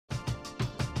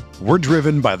We're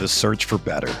driven by the search for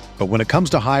better. But when it comes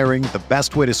to hiring, the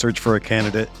best way to search for a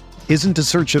candidate isn't to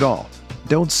search at all.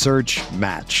 Don't search,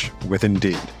 match with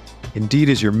Indeed. Indeed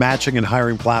is your matching and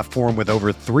hiring platform with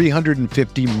over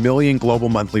 350 million global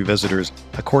monthly visitors,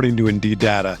 according to Indeed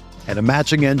data, and a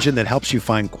matching engine that helps you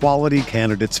find quality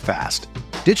candidates fast.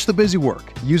 Ditch the busy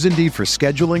work. Use Indeed for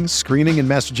scheduling, screening, and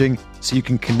messaging so you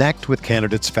can connect with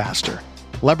candidates faster.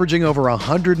 Leveraging over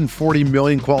 140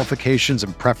 million qualifications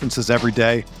and preferences every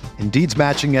day, Indeed's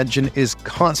matching engine is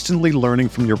constantly learning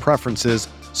from your preferences,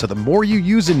 so the more you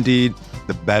use Indeed,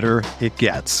 the better it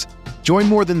gets. Join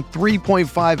more than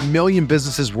 3.5 million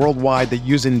businesses worldwide that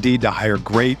use Indeed to hire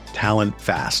great talent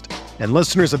fast. And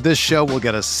listeners of this show will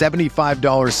get a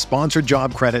 $75 sponsored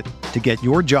job credit to get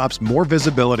your jobs more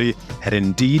visibility at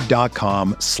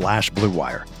Indeed.com/Blue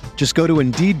Wire. Just go to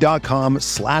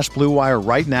Indeed.com/Blue Wire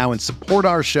right now and support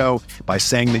our show by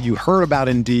saying that you heard about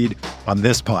Indeed on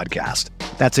this podcast.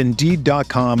 That's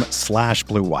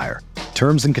Indeed.com/Blue Wire.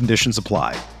 Terms and conditions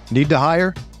apply. Need to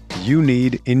hire? You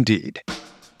need Indeed.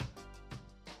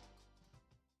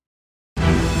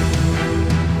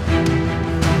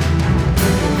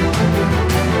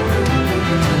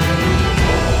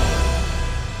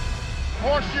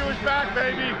 Horseshoe is back,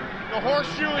 baby. The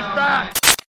horseshoe is back.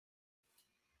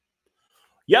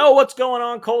 Yo, what's going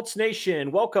on, Colts Nation?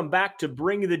 Welcome back to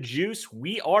Bring the Juice.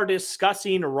 We are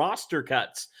discussing roster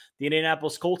cuts. The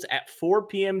Indianapolis Colts at 4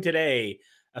 p.m. today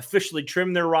officially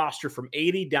trimmed their roster from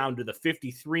 80 down to the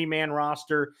 53-man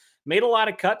roster. Made a lot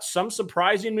of cuts, some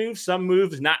surprising moves, some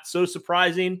moves not so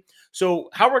surprising. So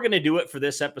how we're going to do it for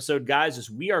this episode, guys, is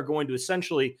we are going to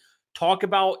essentially talk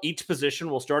about each position.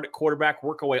 We'll start at quarterback,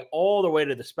 work our way all the way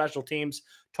to the special teams,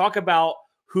 talk about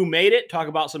who made it, talk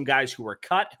about some guys who were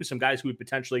cut, some guys who we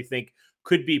potentially think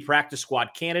could be practice squad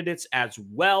candidates as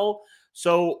well.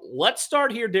 So let's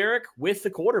start here, Derek, with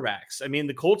the quarterbacks. I mean,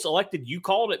 the Colts elected, you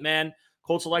called it, man.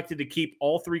 Colts elected to keep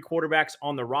all three quarterbacks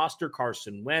on the roster,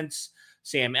 Carson Wentz,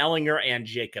 Sam Ehlinger, and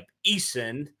Jacob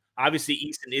Eason. Obviously,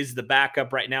 Eason is the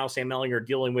backup right now. Sam Ehlinger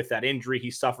dealing with that injury he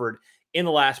suffered in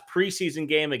the last preseason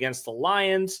game against the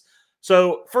Lions.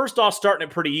 So first off, starting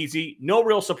it pretty easy. No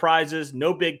real surprises,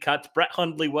 no big cuts. Brett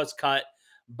Hundley was cut,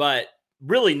 but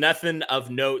really nothing of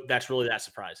note that's really that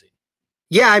surprising.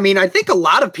 Yeah, I mean, I think a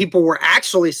lot of people were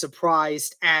actually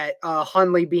surprised at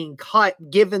Hundley being cut,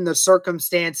 given the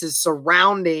circumstances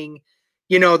surrounding,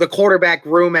 the quarterback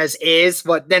room as is.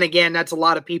 But then again, that's a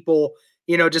lot of people,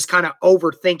 just kind of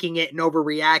overthinking it and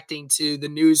overreacting to the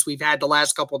news we've had the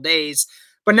last couple of days.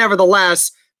 But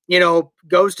nevertheless,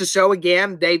 goes to show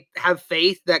again, they have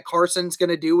faith that Carson's going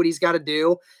to do what he's got to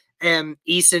do and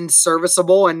Eason's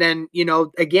serviceable. And then,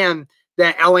 again,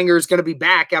 that Ehlinger is going to be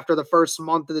back after the first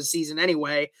month of the season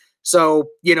anyway. So,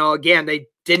 again,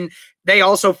 they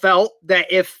also felt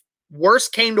that if worse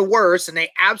came to worse and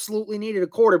they absolutely needed a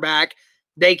quarterback,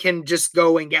 they can just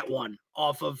go and get one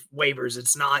off of waivers.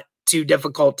 It's not too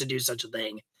difficult to do such a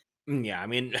thing. Yeah, I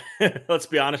mean, let's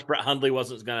be honest, Brett Hundley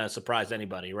wasn't going to surprise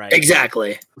anybody, right?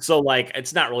 Exactly. So,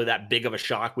 it's not really that big of a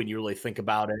shock when you really think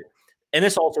about it. And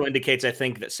this also indicates, I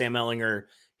think, that Sam Ehlinger,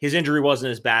 his injury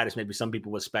wasn't as bad as maybe some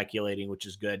people were speculating, which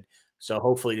is good. So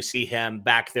hopefully to see him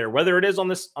back there, whether it is on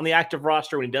the active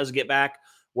roster when he does get back,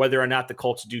 whether or not the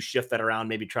Colts do shift that around,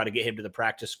 maybe try to get him to the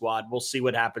practice squad. We'll see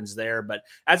what happens there. But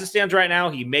as it stands right now,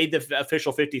 he made the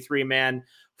official 53-man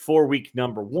for week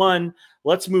number 1.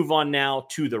 Let's move on now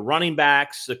to the running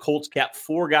backs. The Colts kept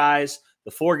 4 guys.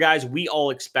 The 4 guys we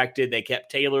all expected. They kept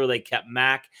Taylor, they kept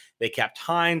Mack, they kept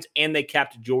Hines, and they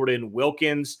kept Jordan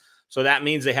Wilkins. So that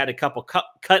means they had a couple cut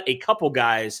a couple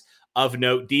guys of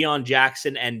note, Deion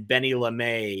Jackson and Benny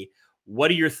LeMay.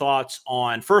 What are your thoughts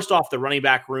on, first off, the running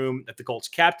back room that the Colts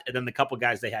kept, and then the couple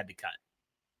guys they had to cut?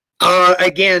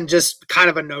 Again, just kind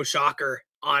of a no shocker,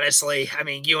 honestly. I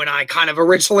mean, you and I kind of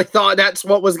originally thought that's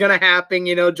what was going to happen,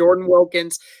 Jordan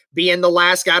Wilkins being the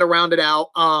last guy to round it out.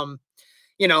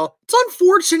 It's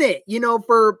unfortunate,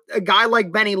 for a guy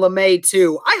like Benny LeMay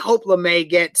too. I hope LeMay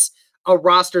gets a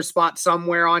roster spot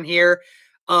somewhere on here.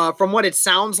 From what it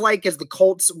sounds like is the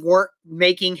Colts weren't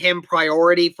making him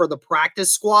priority for the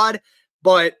practice squad,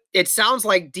 but it sounds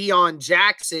like Deion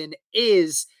Jackson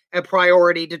is a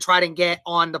priority to try to get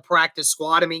on the practice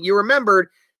squad. I mean, you remembered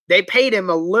they paid him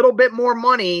a little bit more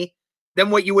money than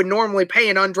what you would normally pay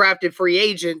an undrafted free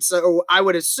agent. So I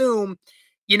would assume,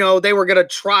 they were going to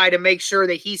try to make sure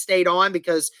that he stayed on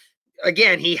because,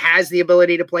 again, he has the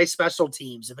ability to play special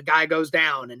teams if a guy goes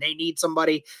down and they need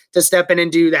somebody to step in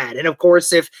and do that. And of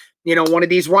course, if, one of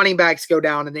these running backs go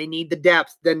down and they need the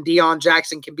depth, then Deion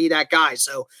Jackson can be that guy.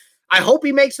 So I hope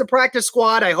he makes the practice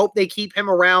squad. I hope they keep him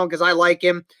around because I like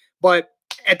him. But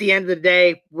at the end of the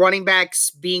day, running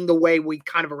backs being the way we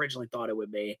kind of originally thought it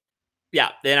would be.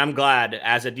 Yeah, and I'm glad,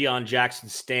 as a Deion Jackson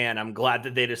stan, I'm glad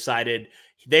that they decided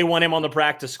they want him on the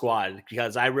practice squad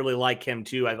because I really like him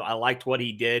too. I liked what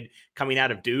he did coming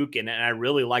out of Duke, and I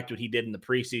really liked what he did in the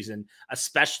preseason,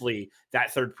 especially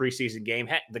that third preseason game.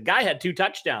 The guy had 2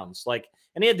 touchdowns, and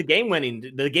he had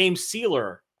the game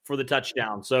sealer for the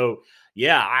touchdown. So,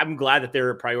 yeah, I'm glad that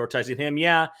they're prioritizing him.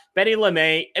 Yeah, Benny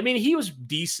LeMay, I mean, he was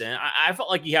decent. I felt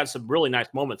like he had some really nice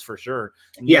moments for sure.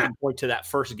 And you can point to that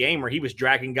first game where he was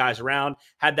dragging guys around,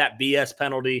 had that BS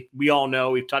penalty. We all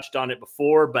know, we've touched on it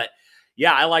before, but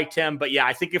yeah, I liked him. But yeah,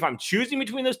 I think if I'm choosing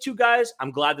between those 2 guys,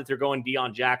 I'm glad that they're going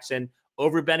Deion Jackson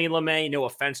over Benny LeMay. No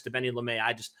offense to Benny LeMay.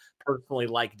 I just personally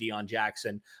like Deion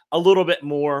Jackson a little bit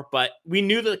more, but we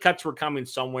knew that the cuts were coming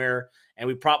somewhere, and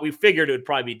we figured it would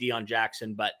probably be Deion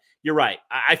Jackson. But you're right.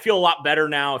 I feel a lot better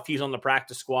now if he's on the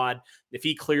practice squad, if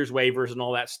he clears waivers and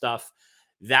all that stuff.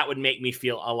 That would make me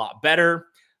feel a lot better.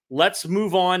 Let's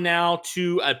move on now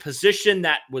to a position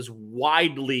that was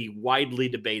widely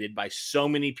debated by so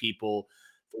many people,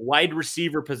 the wide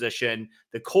receiver position.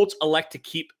 The Colts elect to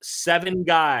keep 7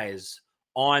 guys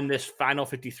on this final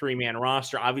 53-man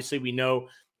roster. Obviously, we know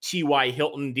T.Y.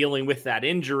 Hilton dealing with that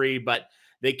injury, but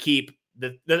they keep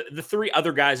the 3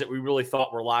 other guys that we really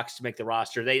thought were locks to make the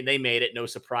roster. They made it. No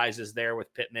surprises there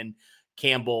with Pittman,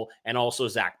 Campbell, and also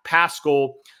Zach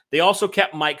Pascal. They also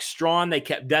kept Mike Strawn. They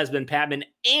kept Desmond Patman,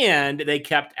 and they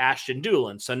kept Ashton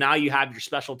Dulin. So now you have your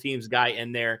special teams guy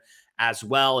in there as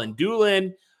well. And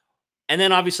Dulin, and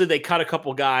then obviously they cut a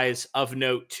couple guys of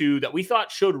note too that we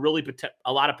thought showed really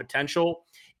a lot of potential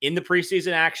in the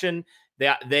preseason action.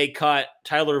 They cut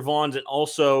Tyler Vaughns, and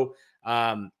also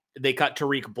they cut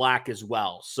Tariq Black as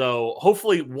well. So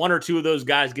hopefully 1 or 2 of those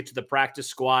guys get to the practice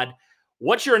squad.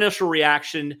 What's your initial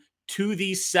reaction to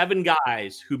these 7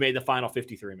 guys who made the final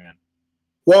 53-man?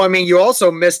 Well, I mean, you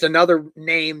also missed another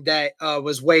name that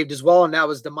was waived as well, and that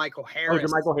was DeMichael Harris. Oh,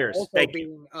 DeMichael Harris. Also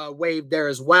being waived there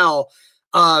as well.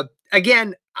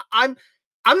 Again, I'm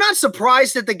not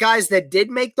surprised at the guys that did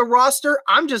make the roster.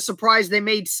 I'm just surprised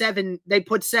they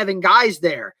put 7 guys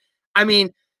there. I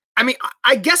mean,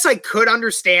 I guess I could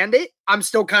understand it. I'm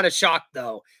still kind of shocked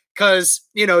though, because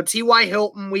T.Y.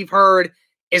 Hilton, we've heard,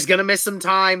 is going to miss some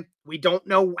time. We don't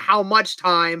know how much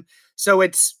time. So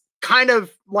it's kind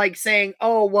of like saying,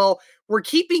 oh, well, we're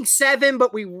keeping 7,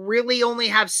 but we really only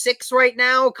have 6 right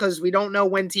now because we don't know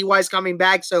when T.Y. is coming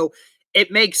back. So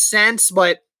it makes sense.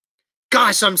 But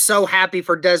gosh, I'm so happy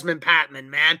for Desmond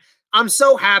Patman, man. I'm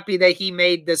so happy that he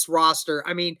made this roster.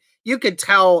 I mean, you could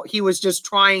tell he was just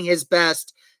trying his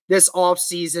best this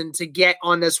offseason to get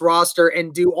on this roster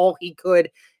and do all he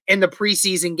could in the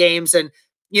preseason games. And,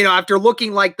 after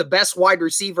looking like the best wide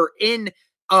receiver in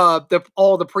all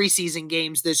the preseason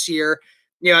games this year,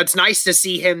 it's nice to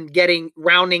see him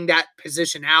rounding that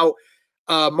position out.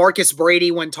 Marcus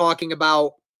Brady, when talking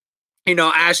about,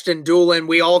 Ashton Dulin,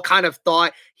 we all kind of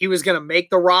thought he was going to make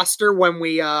the roster when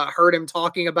we heard him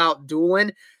talking about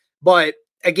Dulin. But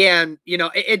again,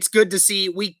 it's good to see.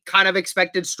 We kind of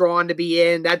expected Strawn to be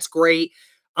in. That's great.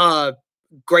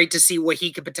 Great to see what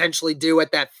he could potentially do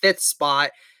at that 5th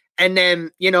spot. And then,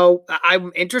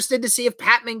 I'm interested to see if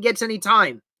Patman gets any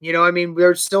time.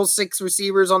 There's still 6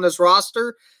 receivers on this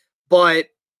roster, but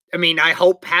I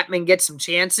hope Patman gets some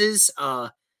chances.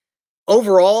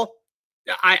 Overall,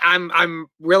 I'm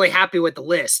really happy with the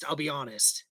list. I'll be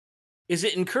honest. Is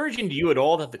it encouraging to you at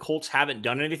all that the Colts haven't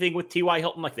done anything with T.Y.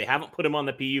 Hilton? Like, they haven't put him on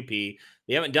the PUP.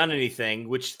 They haven't done anything,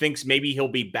 which thinks maybe he'll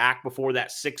be back before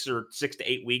that 6 to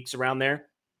 8 weeks around there.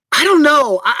 I don't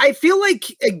know. I feel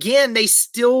like, again, they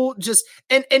still just,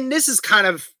 and this is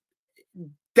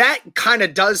that kind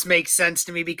of does make sense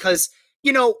to me because,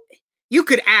 you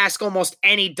could ask almost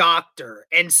any doctor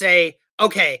and say,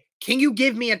 okay, can you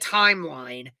give me a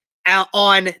timeline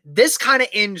on this kind of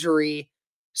injury,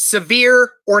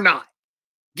 severe or not?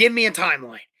 Give me a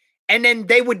timeline. And then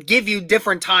they would give you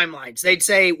different timelines. They'd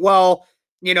say, well,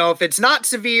 if it's not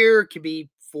severe, it could be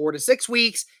 4 to 6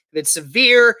 weeks. If it's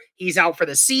severe, he's out for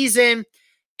the season.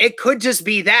 It could just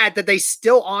be that they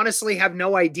still honestly have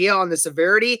no idea on the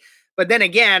severity. But then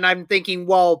again, I'm thinking,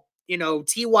 well,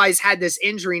 T.Y.'s had this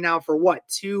injury now for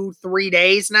 2-3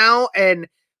 days now, and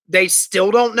they still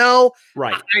don't know.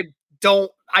 Right.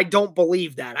 I don't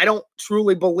believe that. I don't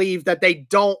truly believe that they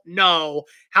don't know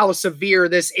how severe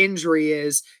this injury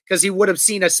is, because he would have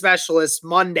seen a specialist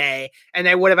Monday and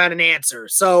they would have had an answer.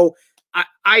 So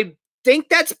I think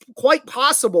that's quite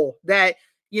possible that,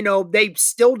 they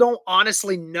still don't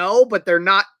honestly know, but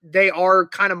they are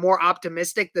kind of more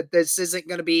optimistic that this isn't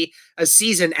going to be a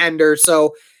season ender.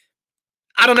 So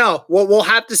I don't know. We'll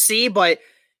have to see, but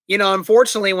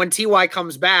Unfortunately, when TY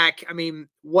comes back, I mean,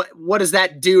 what does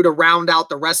that do to round out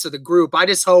the rest of the group? I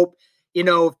just hope,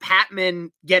 if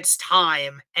Patman gets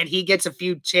time and he gets a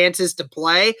few chances to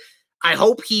play, I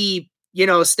hope he,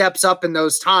 steps up in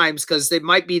those times, because it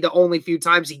might be the only few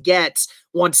times he gets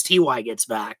once TY gets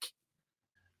back.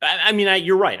 I mean,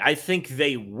 you're right. I think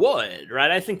they would,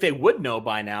 right? I think they would know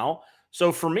by now.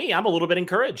 So for me, I'm a little bit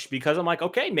encouraged because I'm like,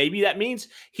 okay, maybe that means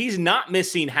he's not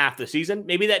missing half the season.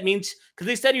 Maybe that means, because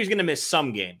they said he was going to miss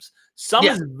some games. Some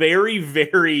is very,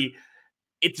 very,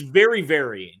 it's very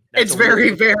varying. It's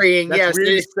very varying. That's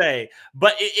weird to say,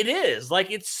 but it is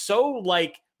like, it's so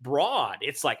like broad.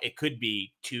 It's like, it could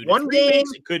be 2 to 3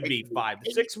 weeks. It could be 5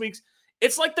 to 6 weeks.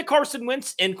 It's like the Carson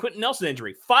Wentz and Quentin Nelson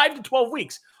injury, 5 to 12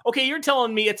 weeks. Okay, you're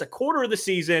telling me it's a quarter of the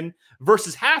season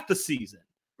versus half the season.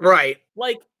 Right.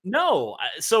 Like, no.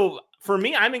 So for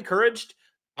me, I'm encouraged.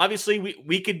 Obviously,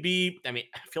 we could be, I mean,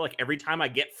 I feel like every time I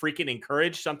get freaking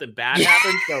encouraged, something bad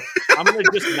happens. So I'm going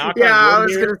to just knock on wood. I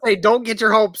was going to say, don't get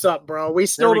your hopes up, bro. We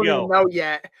still don't even know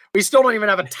yet. We still don't even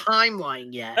have a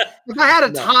timeline yet. If I had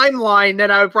a timeline, then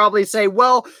I would probably say,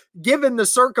 well, given the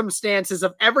circumstances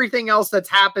of everything else that's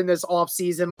happened this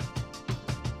offseason.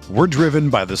 We're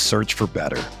driven by the search for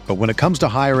better. But when it comes to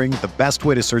hiring, the best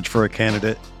way to search for a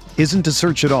candidate isn't to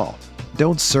search at all.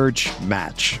 Don't search,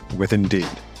 match with Indeed.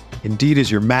 Indeed is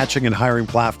your matching and hiring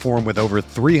platform with over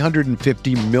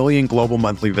 350 million global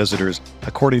monthly visitors,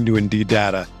 according to Indeed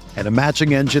data, and a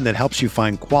matching engine that helps you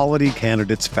find quality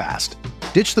candidates fast.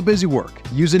 Ditch the busy work.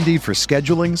 Use Indeed for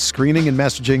scheduling, screening, and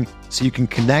messaging so you can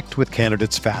connect with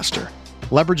candidates faster.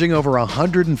 Leveraging over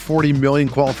 140 million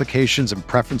qualifications and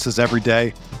preferences every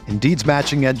day, Indeed's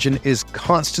matching engine is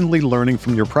constantly learning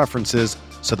from your preferences,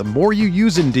 so the more you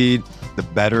use Indeed, the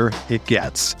better it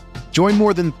gets. Join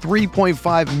more than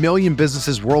 3.5 million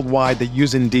businesses worldwide that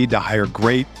use Indeed to hire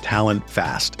great talent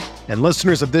fast. And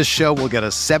listeners of this show will get a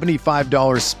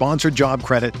 $75 sponsored job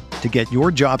credit to get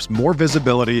your jobs more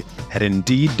visibility at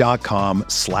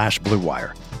Indeed.com/Blue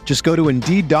Wire. Just go to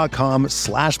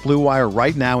Indeed.com/Blue Wire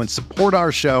right now and support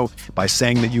our show by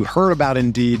saying that you heard about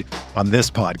Indeed on this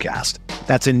podcast.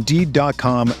 That's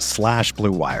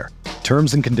Indeed.com/Blue Wire.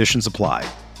 Terms and conditions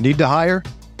apply. Need to hire?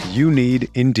 You need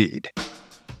Indeed.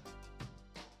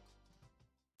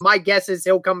 My guess is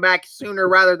he'll come back sooner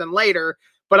rather than later,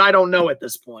 but I don't know at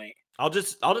this point. I'll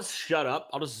just shut up.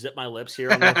 I'll just zip my lips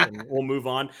here on this and we'll move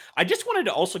on. I just wanted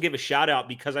to also give a shout out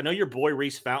because I know your boy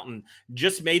Reese Fountain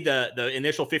just made the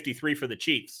initial 53 for the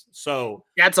Chiefs. So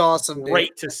that's awesome.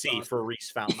 Great to see for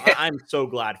Reese Fountain. Yeah. I'm so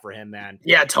glad for him, man.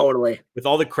 Yeah, totally. With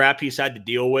all the crap he's had to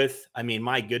deal with. I mean,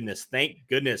 my goodness, thank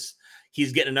goodness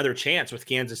he's getting another chance with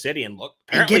Kansas City. And look,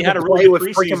 apparently had a really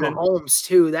good preseason. Mahomes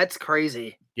too. That's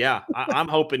crazy. Yeah, I'm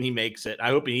hoping he makes it. I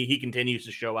hope he continues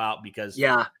to show out because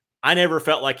yeah. I never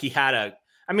felt like he had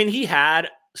he had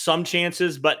some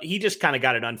chances, but he just kind of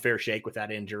got an unfair shake with that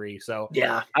injury. So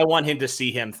yeah, I want him to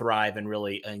see him thrive and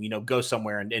really, go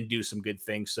somewhere and do some good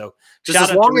things. So just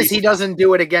as long as he doesn't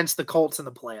do it against the Colts in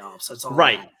the playoffs. That's all.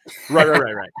 Right.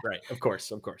 Of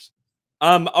course.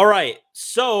 All right.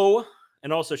 So,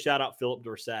 and also shout out Philip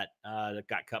Dorsett that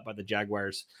got cut by the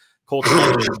Jaguars. Colts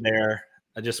there.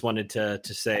 I just wanted to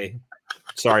say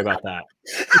sorry about that.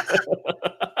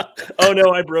 Oh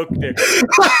no, I broke it.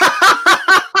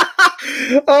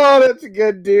 Oh, that's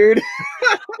good, dude.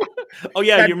 Oh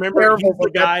yeah, you remember he's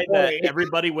the guy that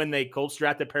everybody when they Colts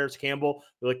drafted Paris Campbell,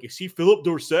 they're like, "Is he Philip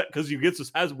Dorsett because he wears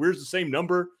the same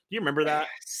number?" Do you remember that?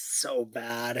 So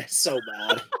bad.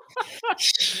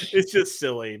 It's just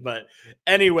silly, but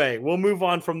anyway, we'll move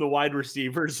on from the wide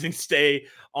receivers and stay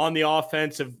on the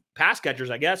offensive pass catchers.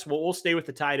 I guess we'll stay with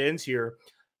the tight ends here.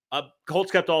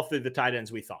 Colts kept all the tight ends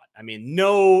we thought. I mean,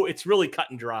 no, it's really cut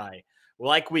and dry,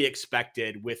 like we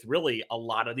expected with really a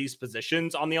lot of these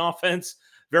positions on the offense.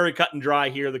 Very cut and dry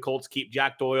here. The Colts keep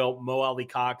Jack Doyle, Mo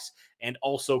Alley-Cox, and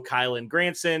also Kylan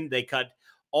Granson. They cut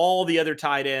all the other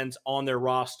tight ends on their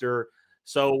roster.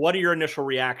 So what are your initial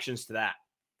reactions to that?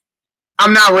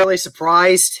 I'm not really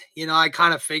surprised. I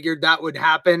kind of figured that would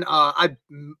happen. I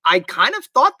kind of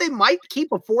thought they might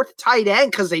keep a fourth tight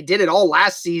end because they did it all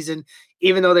last season,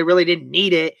 even though they really didn't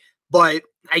need it. But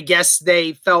I guess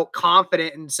they felt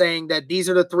confident in saying that these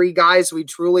are the three guys we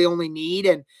truly only need.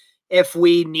 And if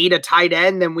we need a tight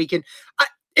end, then we can.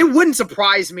 It wouldn't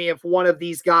surprise me if one of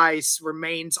these guys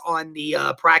remains on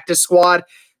the practice squad.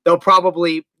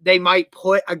 They might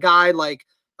put a guy like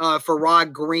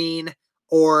Farrod Green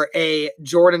or a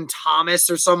Jordan Thomas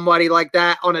or somebody like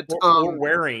that on a or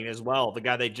Waring as well, the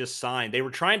guy they just signed. They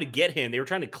were trying to get him. They were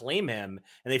trying to claim him,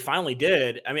 and they finally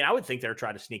did. I mean, I would think they're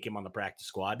trying to sneak him on the practice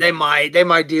squad. They might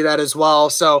do that as well.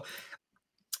 So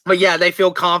But yeah, they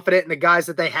feel confident in the guys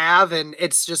that they have, and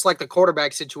it's just like the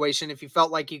quarterback situation. If you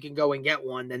felt like you can go and get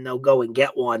one, then they'll go and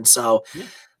get one. So Yeah.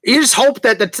 you just hope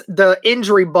that the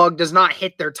injury bug does not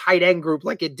hit their tight end group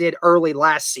like it did early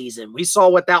last season. We saw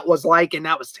what that was like, and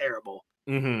that was terrible.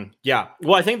 Mm-hmm. Yeah.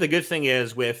 Well, I think the good thing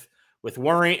is with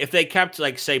Waring, if they kept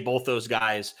like say both those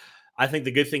guys, I think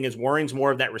the good thing is Waring's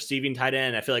more of that receiving tight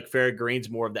end. I feel like Farrah Green's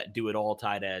more of that do it all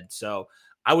tight end. So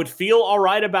I would feel all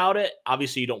right about it.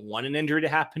 Obviously, you don't want an injury to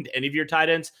happen to any of your tight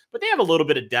ends, but they have a little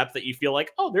bit of depth that you feel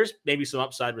like, oh, there's maybe some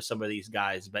upside with some of these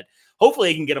guys. But hopefully,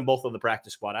 you can get them both on the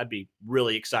practice squad. I'd be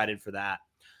really excited for that.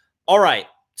 All right.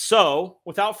 So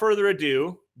without further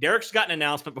ado, Derek's got an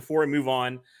announcement before we move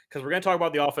on because we're going to talk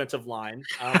about the offensive line.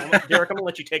 Derek, I'm going to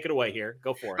let you take it away here.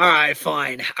 Go for it. All right,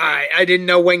 fine. All right. I didn't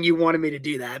know when you wanted me to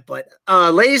do that, but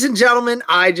ladies and gentlemen,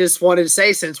 I just wanted to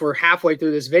say, since we're halfway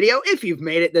through this video, if you've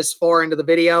made it this far into the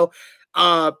video,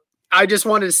 I just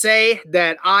wanted to say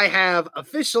that I have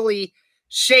officially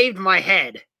shaved my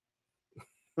head.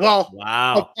 Well,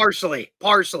 wow.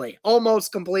 Partially,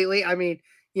 almost completely. I mean,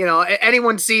 you know,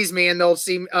 anyone sees me and they'll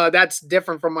see that's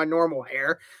different from my normal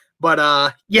hair.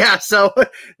 But yeah, so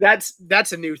that's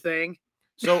a new thing.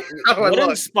 So what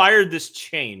inspired this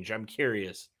change? I'm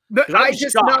curious. I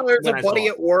just know there's a buddy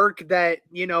at work that,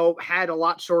 you know, had a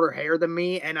lot shorter hair than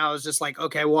me. And I was just like,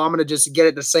 okay, well, I'm going to just get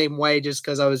it the same way just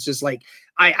because I was just like,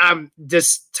 I'm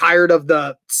just tired of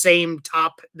the same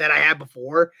top that I had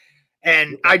before.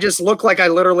 And I just look like I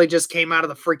literally just came out of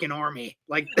the freaking army.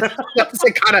 Like that's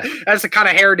the kind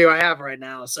of hairdo I have right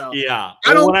now. So yeah,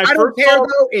 I don't care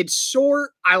though. It's short.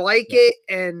 I like it,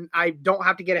 and I don't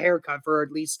have to get a haircut for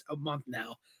at least a month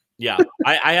now. Yeah,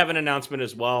 I have an announcement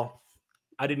as well.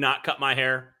 I did not cut my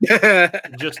hair,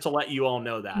 just to let you all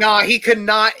know that. No, he could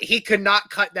not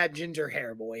cut that ginger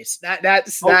hair, boys.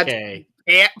 That's okay.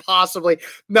 Can't possibly.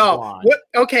 No.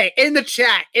 Okay, in the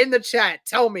chat,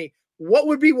 tell me. What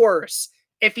would be worse,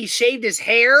 if he shaved his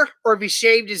hair or if he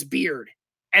shaved his beard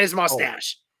and his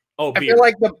mustache? Oh, I feel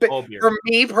like for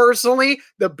me personally,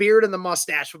 the beard and the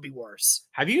mustache would be worse.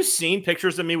 Have you seen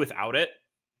pictures of me without it?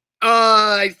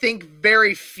 I think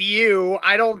very few.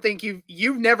 I don't think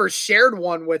you've never shared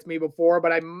one with me before,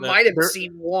 but I might have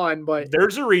seen one. But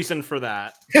there's a reason for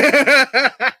that.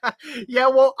 Yeah,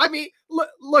 well, I mean,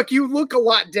 look, you look a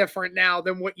lot different now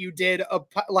than what you did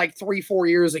like 3-4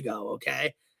 years ago.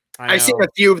 Okay. I've seen a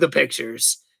few of the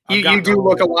pictures. You do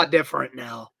look a lot different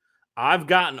now. I've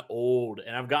gotten old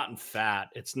and I've gotten fat.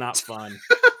 It's not fun.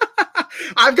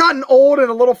 I've gotten old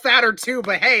and a little fatter too,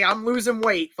 but hey, I'm losing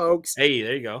weight, folks. Hey,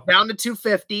 there you go. Down to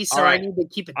 250, so right. I need to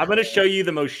keep it. I'm going to show you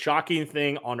the most shocking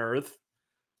thing on earth.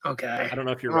 Okay. I don't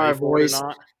know if you're ready for it or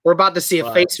not. We're about to see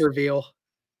a face reveal.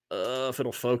 If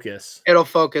it'll focus. It'll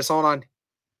focus. Hold on.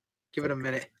 Give it a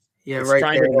minute. Yeah, it's right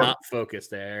trying there. To not focus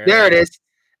there. There it is.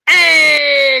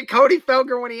 Hey, Cody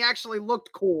Felger when he actually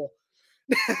looked cool.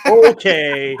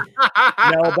 Okay.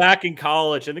 No, back in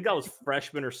college, I think I was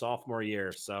freshman or sophomore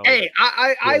year. So hey,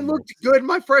 I looked good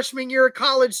my freshman year of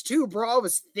college too, bro. I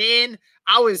was thin.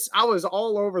 I was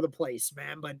all over the place,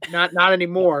 man, but not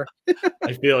anymore.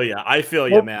 I feel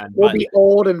you, man. We'll be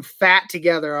old and fat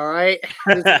together, all right?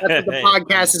 That's what the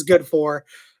podcast is good for.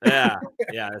 Yeah,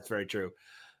 that's very true.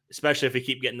 Especially if we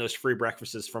keep getting those free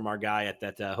breakfasts from our guy at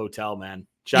that hotel, man.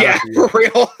 Shout out to you. For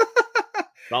real.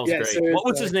 That was great. What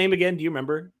was his name again? Do you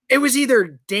remember? It was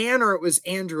either Dan or it was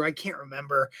Andrew. I can't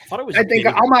remember. I thought it was. I think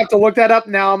I'm gonna have to look that up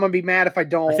now. I'm gonna be mad if I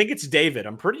don't. I think it's David.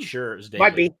 I'm pretty sure it's David.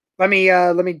 Might be. Let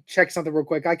me check something real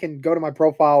quick. I can go to my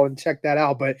profile and check that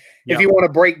out. But if you want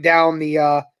to break down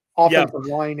the offensive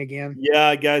line again.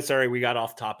 Yeah, guys. Sorry, we got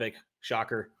off topic.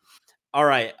 Shocker. All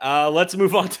right, let's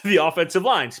move on to the offensive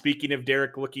line. Speaking of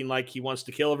Derek looking like he wants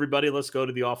to kill everybody, let's go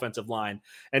to the offensive line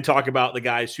and talk about the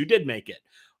guys who did make it.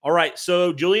 All right,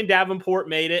 so Julian Davenport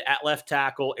made it at left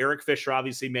tackle. Eric Fisher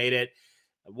obviously made it.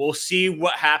 We'll see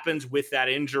what happens with that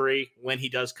injury when he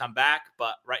does come back,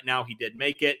 but right now he did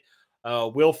make it.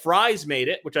 Will Fries made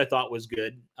it, which I thought was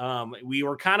good. We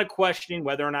were kind of questioning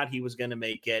whether or not he was going to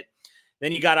make it.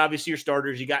 Then you got obviously your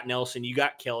starters. You got Nelson, you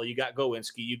got Kelly, you got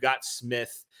Gowinski, you got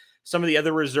Smith. Some of the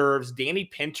other reserves, Danny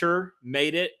Pinter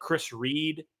made it. Chris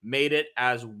Reed made it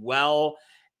as well.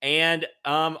 And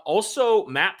also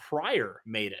Matt Pryor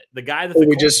made it. The guy that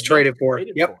we just traded for.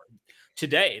 Yep.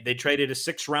 Today, they traded a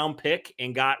 6th-round pick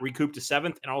and got recouped a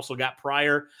 7th and also got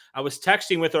Pryor. I was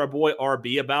texting with our boy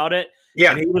RB about it.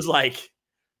 Yeah. And he was like,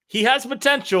 he has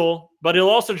potential, but he'll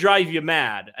also drive you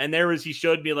mad. And he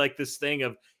showed me like this thing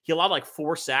of he allowed like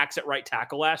 4 sacks at right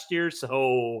tackle last year.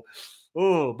 So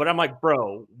Oh, but I'm like,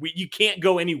 bro, you can't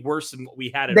go any worse than what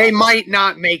we had. They might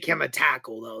not make him a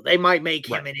tackle, though. They might make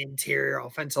him Right. an interior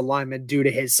offensive lineman due to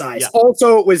his size. Yeah.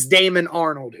 Also, it was Damon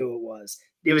Arnold who it was.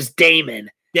 It was Damon.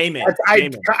 Damon.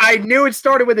 I knew it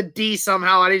started with a D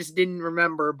somehow. I just didn't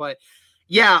remember. But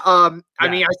yeah, I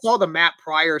mean, I saw the Matt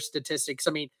Pryor statistics.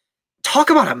 I mean, talk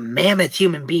about a mammoth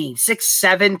human being,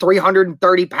 6'7",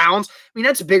 330 pounds. I mean,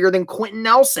 that's bigger than Quentin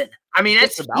Nelson. I mean,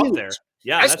 that's about huge. there.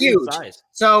 Yeah, that's huge. Size.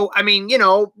 So, I mean, you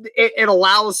know, it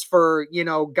allows for, you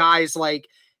know, guys like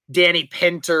Danny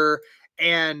Pinter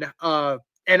and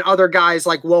other guys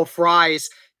like Will Fries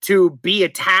to be a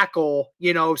tackle,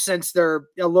 you know, since they're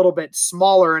a little bit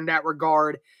smaller in that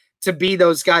regard, to be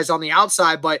those guys on the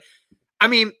outside. But I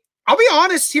mean, I'll be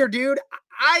honest here, dude.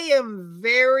 I am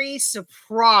very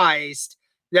surprised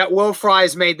that Will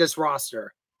Fries made this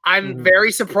roster. I'm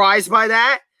very surprised by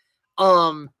that.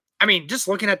 I mean, just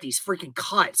looking at these freaking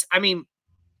cuts. I mean,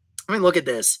 look at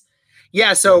this.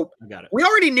 Yeah, so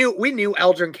we knew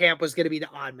Eldrin Camp was going to be the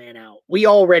odd man out. We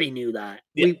already knew that.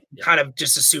 We kind of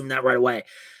just assumed that right away.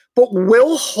 But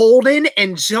Will Holden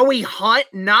and Joey Hunt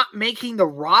not making the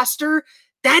roster,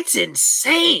 that's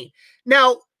insane.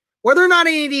 Now, whether or not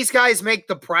any of these guys make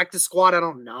the practice squad, I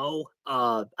don't know.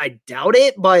 I doubt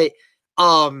it, but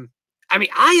I mean,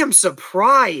 I am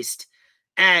surprised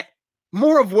at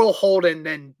more of Will Holden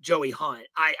than Joey Hunt.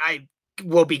 I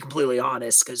will be completely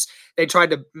honest, because they tried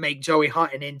to make Joey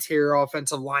Hunt an interior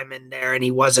offensive lineman there, and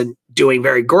he wasn't doing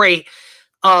very great.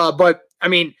 But I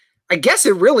mean, I guess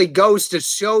it really goes to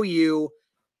show you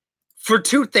for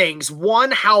two things.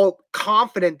 One, how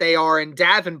confident they are in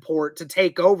Davenport to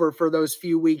take over for those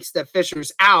few weeks that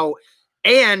Fisher's out,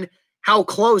 and how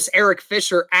close Eric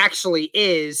Fisher actually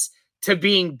is to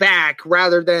being back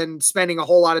rather than spending a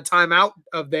whole lot of time out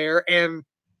of there. And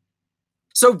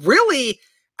so really,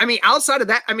 I mean, outside of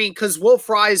that, I mean, because Will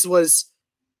Fries was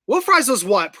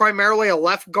what? Primarily a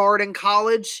left guard in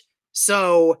college.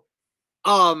 So,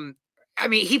 I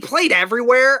mean, he played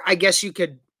everywhere. I guess you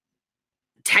could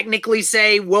technically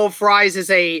say Will Fries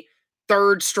is a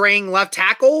third string left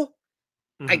tackle,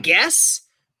 I guess.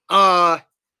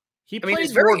 He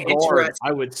played more guard,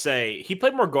 I would say. He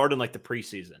played more guard in like the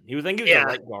preseason. He was a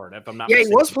right guard, if I'm not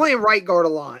mistaken. He was playing right guard a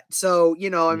lot. So, you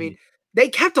know, I mean, they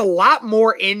kept a lot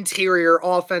more interior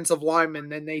offensive linemen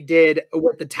than they did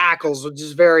with the tackles, which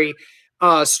is very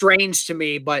strange to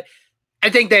me. But I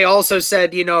think they also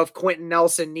said, you know, if Quentin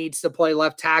Nelson needs to play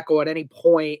left tackle at any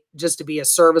point just to be a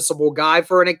serviceable guy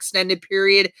for an extended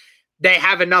period, they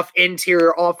have enough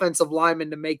interior offensive linemen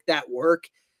to make that work.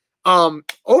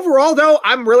 Overall, though,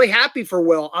 I'm really happy for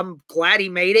Will. I'm glad he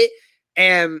made it.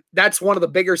 And that's one of the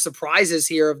bigger surprises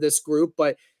here of this group.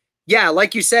 But yeah,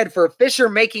 like you said, for Fisher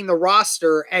making the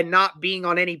roster and not being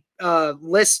on any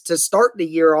list to start the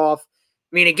year off,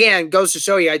 I mean, again, goes to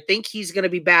show you, I think he's going to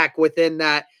be back within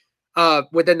that,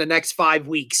 within the next 5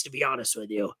 weeks, to be honest with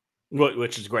you.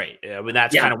 Which is great. I mean,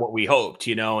 that's kind of what we hoped,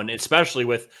 you know, and especially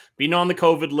with being on the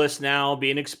COVID list now,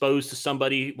 being exposed to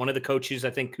somebody, one of the coaches, I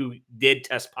think, who did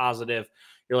test positive.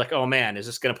 You're like, oh man, is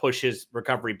this going to push his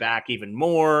recovery back even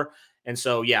more? And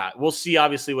so, yeah, we'll see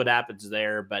obviously what happens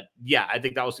there. But yeah, I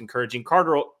think that was encouraging.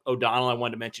 Carter O'Donnell, I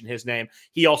wanted to mention his name.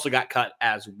 He also got cut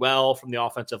as well from the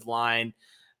offensive line.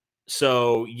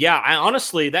 So yeah, I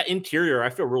honestly, that interior,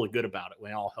 I feel really good about it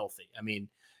when all healthy. I mean,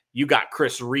 you got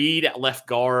Chris Reed at left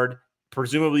guard.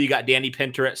 Presumably you got Danny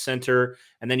Pinter at center.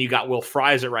 And then you got Will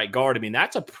Fries at right guard. I mean,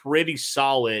 that's a pretty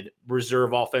solid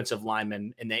reserve offensive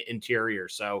lineman in the interior.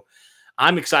 So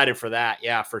I'm excited for that.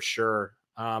 Yeah, for sure.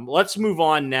 Let's move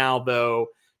on now, though,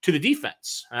 to the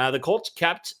defense. The Colts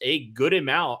kept a good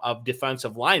amount of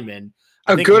defensive linemen.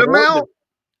 A good amount?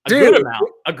 A good amount.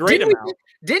 A great amount.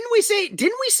 Didn't we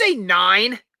say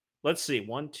 9? Let's see.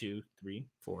 1, 2, 3,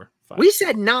 4, 5. We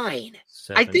said 9.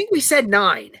 7, I think we said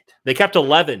 9. They kept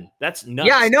 11. That's nuts.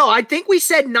 Yeah, I know. I think we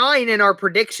said 9 in our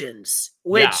predictions,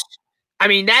 which, I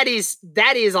mean, that is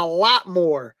a lot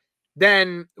more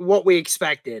than what we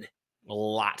expected. A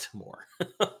lot more.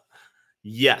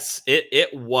 Yes,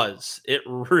 it was. It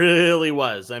really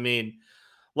was. I mean,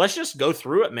 let's just go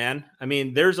through it, man. I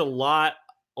mean, there's a lot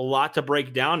to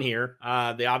break down here.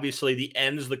 The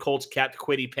ends the Colts kept: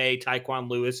 Kwity Paye, Tyquan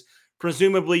Lewis,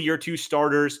 presumably your two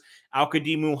starters,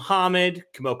 Al-Qadim Muhammad,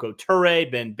 Kimoko Ture,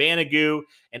 Ben Banogu,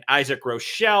 and Isaac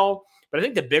Rochelle. But I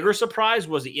think the bigger surprise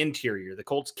was the interior. The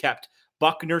Colts kept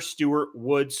Buckner, Stewart,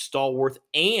 Woods, Stallworth,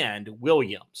 and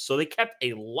Williams. So they kept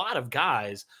a lot of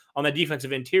guys on the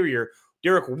defensive interior.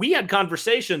 Derek, we had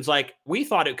conversations like we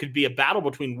thought it could be a battle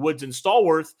between Woods and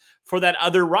Stallworth for that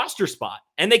other roster spot.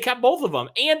 And they kept both of them.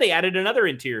 And they added another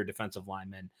interior defensive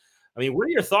lineman. I mean, what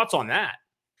are your thoughts on that?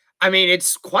 I mean,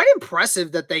 it's quite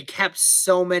impressive that they kept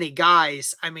so many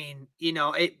guys. I mean,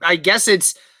 I guess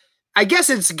it's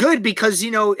good because,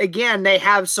 again, they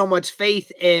have so much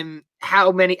faith in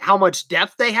how much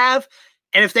depth they have.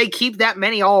 And if they keep that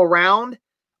many all around,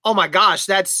 oh my gosh,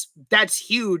 that's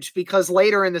huge, because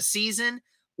later in the season,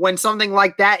 when something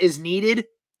like that is needed,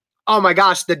 oh my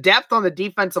gosh, the depth on the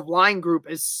defensive line group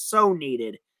is so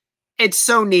needed. It's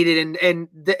so needed, and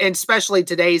especially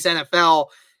today's NFL,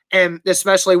 and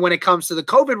especially when it comes to the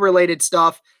COVID related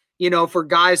stuff, for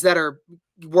guys that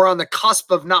were on the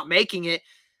cusp of not making it.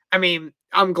 I mean,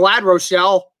 I'm glad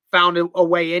Rochelle found a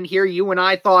way in here. You and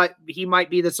I thought he might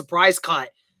be the surprise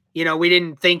cut. We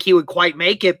didn't think he would quite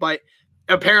make it, but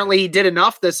apparently he did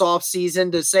enough this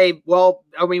offseason to say, well,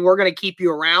 I mean, we're going to keep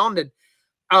you around. And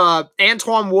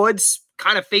Antwaun Woods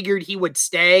kind of figured he would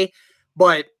stay,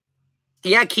 but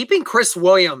yeah, keeping Chris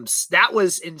Williams, that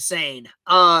was insane.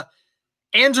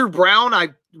 Andrew Brown, I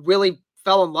really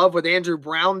fell in love with Andrew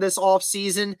Brown this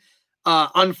offseason.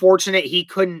 Unfortunate he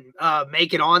couldn't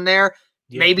make it on there.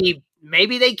 Yeah.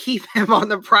 Maybe they keep him on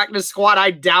the practice squad.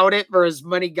 I doubt it for as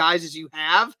many guys as you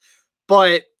have.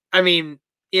 But, I mean,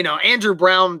 Andrew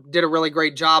Brown did a really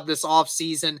great job this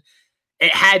offseason.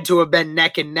 It had to have been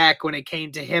neck and neck when it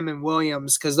came to him and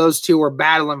Williams, because those two were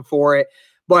battling for it.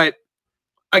 But,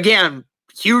 again,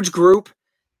 huge group.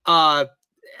 I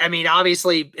mean,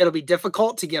 obviously, it'll be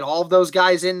difficult to get all of those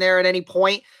guys in there at any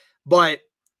point. But,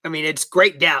 I mean, it's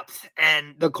great depth,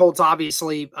 and the Colts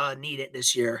obviously need it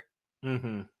this year.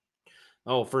 Mm-hmm.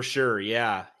 Oh, for sure.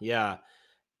 Yeah,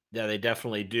 they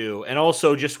definitely do. And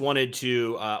also just wanted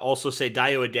to also say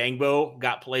Dayo Adangbo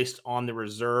got placed on the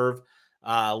reserve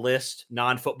list,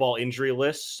 non-football injury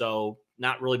list. So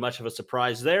not really much of a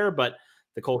surprise there, but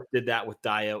the Colts did that with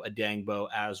Dayo Adangbo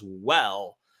as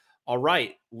well. All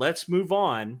right, let's move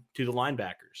on to the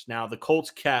linebackers. Now, the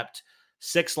Colts kept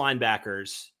 6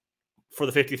 linebackers for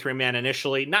the 53-man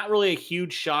initially. Not really a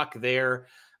huge shock there.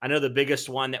 I know the biggest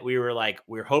one that we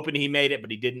were hoping he made it,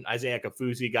 but he didn't. Isaiah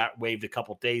Kafuzi got waived a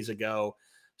couple days ago.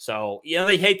 So,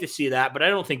 they hate to see that, but I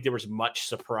don't think there was much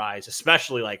surprise,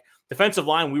 especially like defensive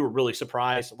line. We were really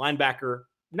surprised. Linebacker,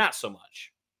 not so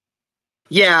much.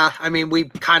 Yeah, I mean, we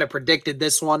kind of predicted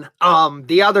this one.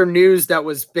 The other news that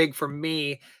was big for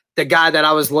me, the guy that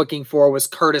I was looking for was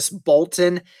Curtis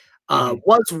Bolton.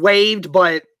 Was waived,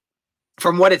 but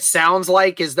from what it sounds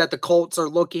like is that the Colts are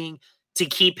looking to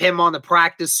keep him on the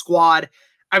practice squad.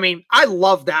 I mean, I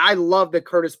love that. I love that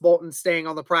Curtis Bolton staying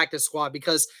on the practice squad,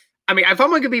 because, I mean, if I'm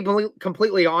going to be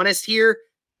completely honest here,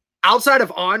 outside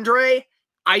of Andre,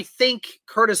 I think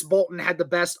Curtis Bolton had the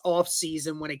best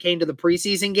offseason when it came to the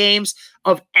preseason games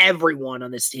of everyone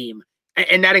on this team.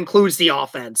 And that includes the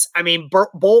offense. I mean,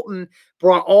 Bolton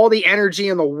brought all the energy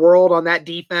in the world on that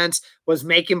defense, was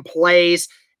making plays,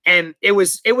 and it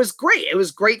was great. It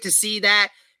was great to see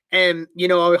that. And,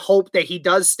 I hope that he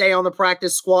does stay on the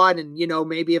practice squad. And,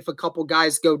 maybe if a couple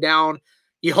guys go down,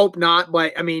 you hope not.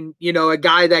 But, I mean, a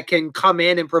guy that can come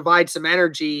in and provide some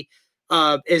energy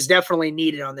is definitely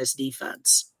needed on this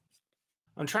defense.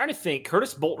 I'm trying to think.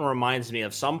 Curtis Bolton reminds me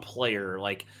of some player.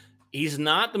 Like, he's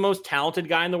not the most talented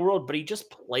guy in the world, but he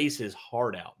just plays his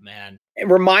heart out, man. It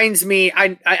reminds me,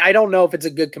 I don't know if it's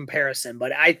a good comparison,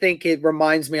 but I think it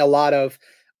reminds me a lot of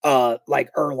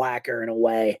like Urlacher in a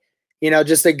way.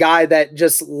 Just a guy that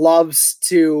just loves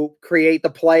to create the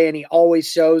play, and he always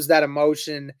shows that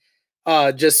emotion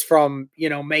just from,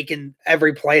 making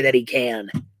every play that he can.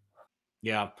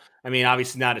 Yeah. I mean,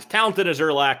 obviously not as talented as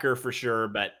Urlacher for sure,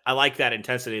 but I like that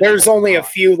intensity. There's only a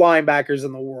few linebackers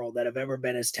in the world that have ever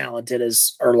been as talented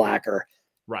as Urlacher.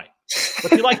 Right.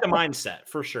 But you like the mindset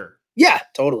for sure. Yeah,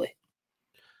 totally.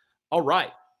 All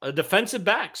right. Defensive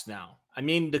backs now. I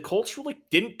mean, the Colts really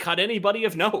didn't cut anybody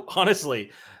of note,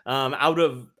 honestly, out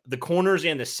of the corners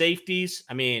and the safeties.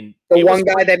 I mean, the one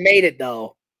guy that made it,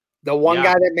 though. The one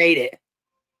guy that made it.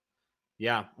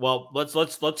 Yeah. Well,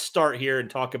 let's start here and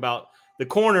talk about the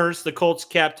corners. The Colts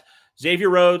kept Xavier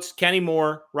Rhodes, Kenny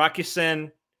Moore, Rocky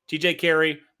Sin, TJ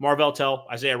Carey, Marvell Tell,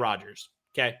 Isaiah Rodgers.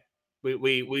 Okay.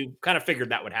 We kind of figured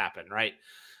that would happen, right?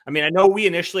 I mean, I know we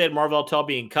initially had Marvell Tell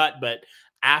being cut, but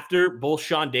after both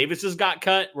Sean Davis's got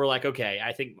cut, we're like, okay,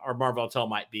 I think our Marvell Tell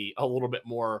might be a little bit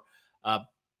more,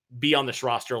 be on this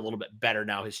roster a little bit better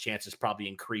now. His chances probably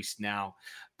increased now.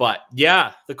 But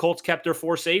yeah, the Colts kept their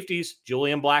 4 safeties,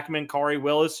 Julian Blackman, Kari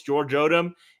Willis, George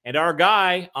Odom, and our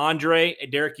guy, Andre,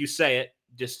 Derek, you say it,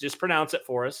 just pronounce it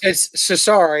for us. It's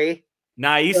Chachere.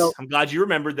 Nice. So, I'm glad you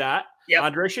remembered that. Yep.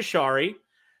 Andre Chachere.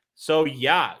 So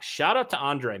yeah, shout out to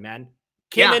Andre, man.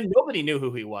 Came in, nobody knew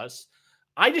who he was.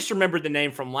 I just remembered the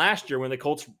name from last year when the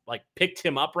Colts picked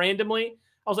him up randomly.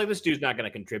 I was like, this dude's not going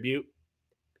to contribute.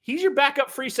 He's your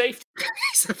backup free safety.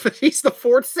 He's the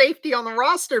fourth safety on the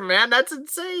roster, man. That's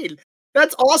insane.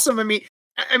 That's awesome. I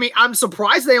mean, I'm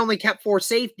surprised they only kept 4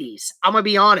 safeties. I'm gonna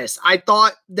be honest. I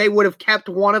thought they would have kept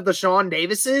one of the Sean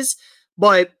Davises,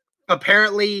 but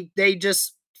apparently they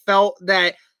just felt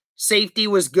that safety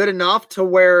was good enough to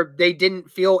where they didn't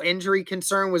feel injury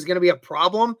concern was going to be a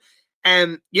problem.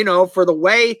 And, for the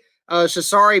way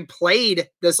Cesare played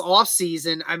this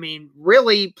offseason, I mean,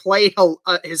 really played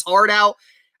his heart out.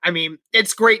 I mean,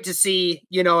 it's great to see,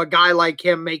 a guy like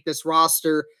him make this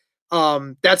roster.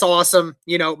 That's awesome.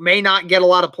 May not get a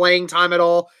lot of playing time at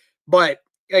all, but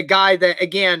a guy that,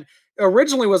 again,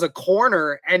 originally was a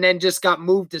corner and then just got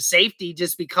moved to safety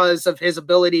just because of his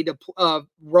ability to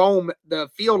roam the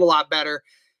field a lot better.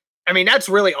 I mean, that's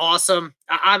really awesome.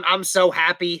 I'm so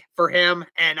happy for him.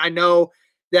 And I know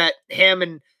that him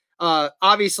and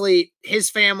obviously his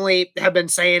family have been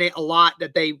saying it a lot,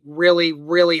 that they really,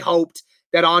 really hoped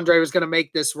that Andre was going to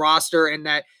make this roster, and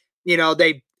that,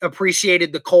 they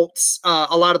appreciated the Colts,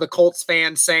 a lot of the Colts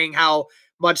fans saying how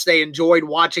much they enjoyed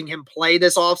watching him play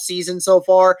this offseason so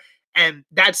far. And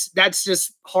that's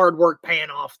just hard work paying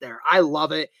off there. I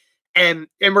love it. And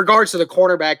in regards to the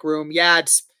cornerback room, yeah,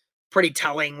 it's pretty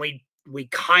telling. We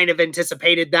kind of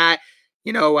anticipated that.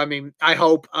 I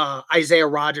hope Isaiah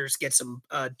Rodgers gets some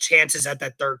chances at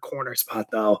that third corner spot,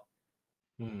 though.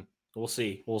 We'll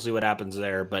see. We'll see what happens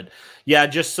there. But yeah,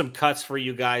 just some cuts for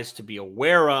you guys to be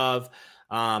aware of.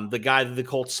 The guy that the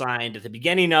Colts signed at the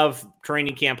beginning of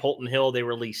training camp, Holton Hill, they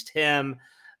released him.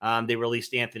 They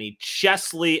released Anthony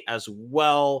Chesley as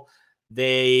well.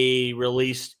 They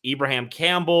released Ibrahim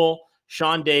Campbell,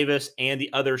 Sean Davis, and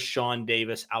the other Sean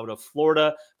Davis out of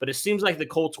Florida. But it seems like the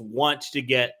Colts want to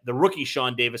get the rookie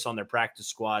Sean Davis on their practice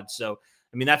squad. So,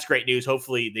 I mean, that's great news.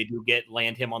 Hopefully they do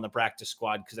land him on the practice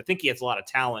squad, because I think he has a lot of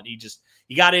talent.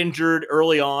 He got injured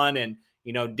early on and,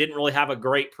 didn't really have a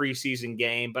great preseason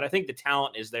game, but I think the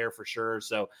talent is there for sure.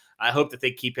 So I hope that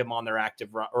they keep him on their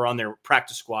on their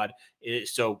practice squad.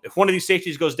 So if one of these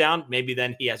safeties goes down, maybe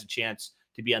then he has a chance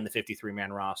to be on the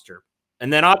 53-man roster.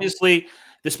 And then obviously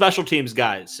the special teams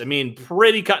guys, I mean,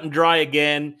 pretty cut and dry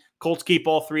again. Colts keep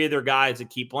all 3 of their guys. They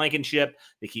keep Blankenship,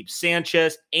 they keep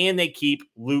Sanchez, and they keep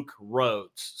Luke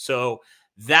Rhodes. So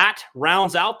that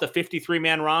rounds out the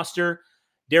 53-man roster.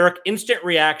 Derek, instant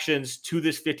reactions to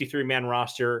this 53-man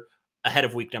roster ahead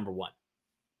of week number 1.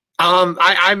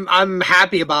 I'm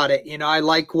happy about it. I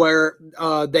like where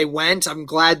they went. I'm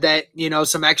glad that,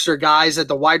 some extra guys at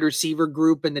the wide receiver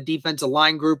group and the defensive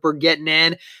line group are getting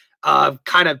in.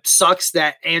 Kind of sucks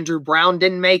that Andrew Brown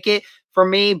didn't make it for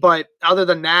me, but other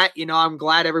than that, I'm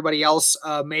glad everybody else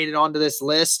made it onto this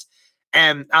list.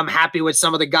 And I'm happy with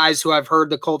some of the guys who I've heard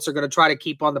the Colts are going to try to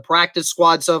keep on the practice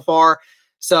squad so far.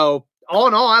 So all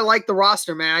in all, I like the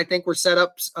roster, man. I think we're set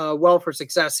up well for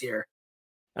success here.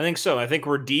 I think so. I think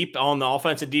we're deep on the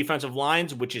offensive and defensive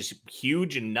lines, which is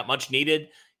huge and not much needed,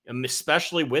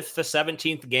 especially with the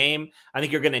 17th game. I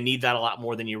think you're going to need that a lot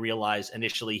more than you realize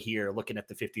initially here looking at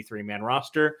the 53-man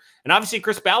roster. And obviously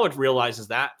Chris Ballard realizes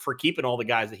that for keeping all the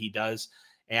guys that he does.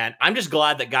 And I'm just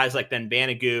glad that guys like Ben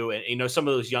Banogu and, some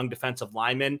of those young defensive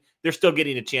linemen, they're still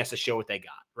getting a chance to show what they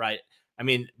got, right? I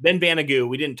mean, Ben Banogu,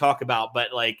 we didn't talk about, but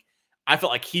I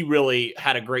felt like he really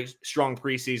had a great, strong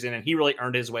preseason, and he really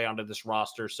earned his way onto this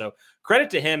roster. So credit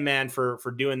to him, man, for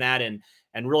doing that and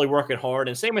really working hard.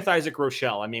 And same with Isaac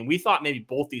Rochelle. I mean, we thought maybe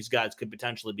both these guys could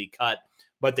potentially be cut,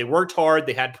 but they worked hard.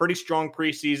 They had pretty strong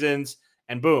preseasons,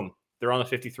 and boom, they're on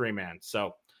the 53-man.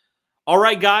 So, all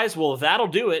right, guys. Well, that'll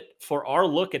do it for our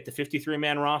look at the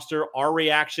 53-man roster, our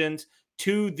reactions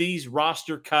to these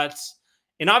roster cuts.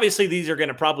 And obviously, these are going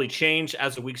to probably change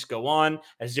as the weeks go on,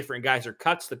 as different guys are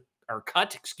cut.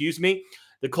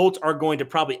 The Colts are going to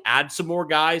probably add some more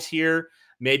guys here,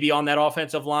 maybe on that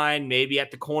offensive line, maybe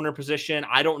at the corner position.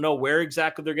 I don't know where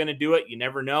exactly they're going to do it. You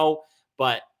never know,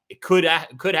 but it could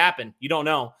happen. You don't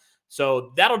know.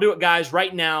 So that'll do it, guys.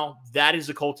 Right now, that is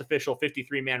the Colts official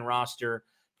 53-man roster.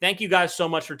 Thank you guys so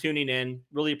much for tuning in.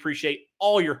 Really appreciate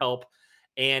all your help.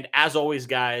 And as always,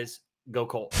 guys, go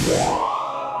Colts.